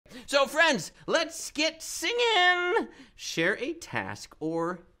So friends, let's get singing. Share a task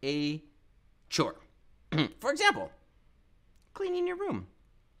or a chore. For example, cleaning your room.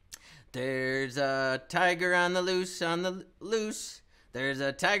 There's a tiger on the loose, on the loose. There's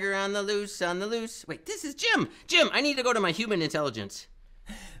a tiger on the loose, on the loose. Wait, this is Jim. Jim, I need to go to my human intelligence.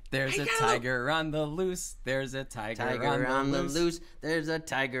 There's a tiger on the loose. There's a tiger on the loose. There's a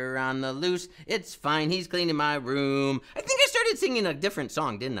tiger on the loose. It's fine. He's cleaning my room. I think I started singing a different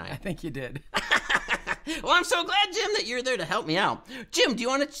song, didn't I? I think you did. Well, I'm so glad, Jim, that you're there to help me out. Jim, do you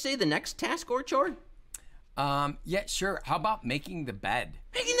want to say the next task or chore? Yeah, sure. How about making the bed?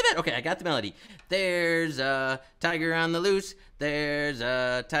 Making the bed. Okay, I got the melody. There's a tiger on the loose. There's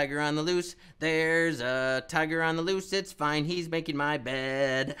a tiger on the loose. There's a tiger on the loose. It's fine. He's making my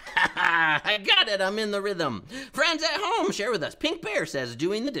bed. I got it. I'm in the rhythm. Friends at home, share with us. Pink Bear says,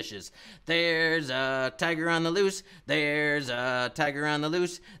 doing the dishes. There's a tiger on the loose. There's a tiger on the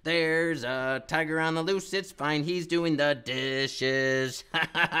loose. There's a tiger on the loose. It's fine. He's doing the dishes.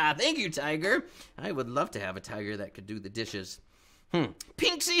 Thank you, Tiger. I would love to have a tiger that could do the dishes.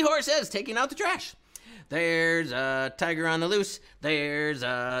 Pink Seahorse says, taking out the trash. There's a tiger on the loose. There's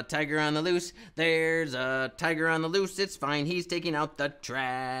a tiger on the loose. There's a tiger on the loose. It's fine. He's taking out the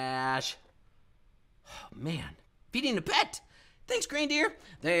trash. Oh, man. Feeding a pet. Thanks, Reindeer.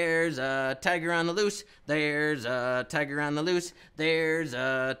 There's a tiger on the loose. There's a tiger on the loose. There's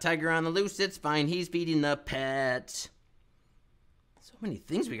a tiger on the loose. It's fine. He's feeding the pet. So many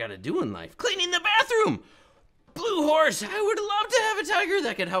things we got to do in life. Cleaning the bathroom. Blue Horse, I would love to have a tiger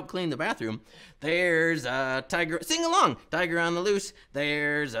that could help clean the bathroom. There's a tiger, sing along. Tiger on the loose.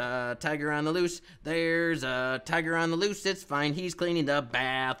 There's a tiger on the loose. There's a tiger on the loose. It's fine. He's cleaning the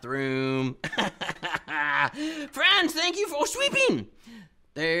bathroom. Friends, thank you for sweeping.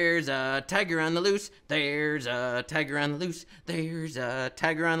 There's a tiger on the loose. There's a tiger on the loose. There's a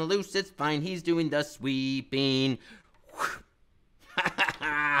tiger on the loose. It's fine. He's doing the sweeping.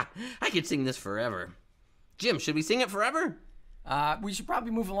 I could sing this forever. Jim, should we sing it forever? We should probably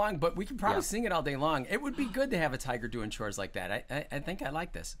move along, but we could probably sing it all day long. It would be good to have a tiger doing chores like that. I think I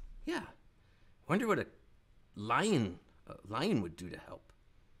like this. Yeah. Wonder what a lion would do to help.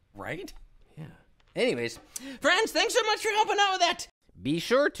 Right? Yeah. Anyways, friends, thanks so much for helping out with that. Be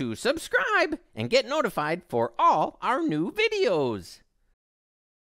sure to subscribe and get notified for all our new videos.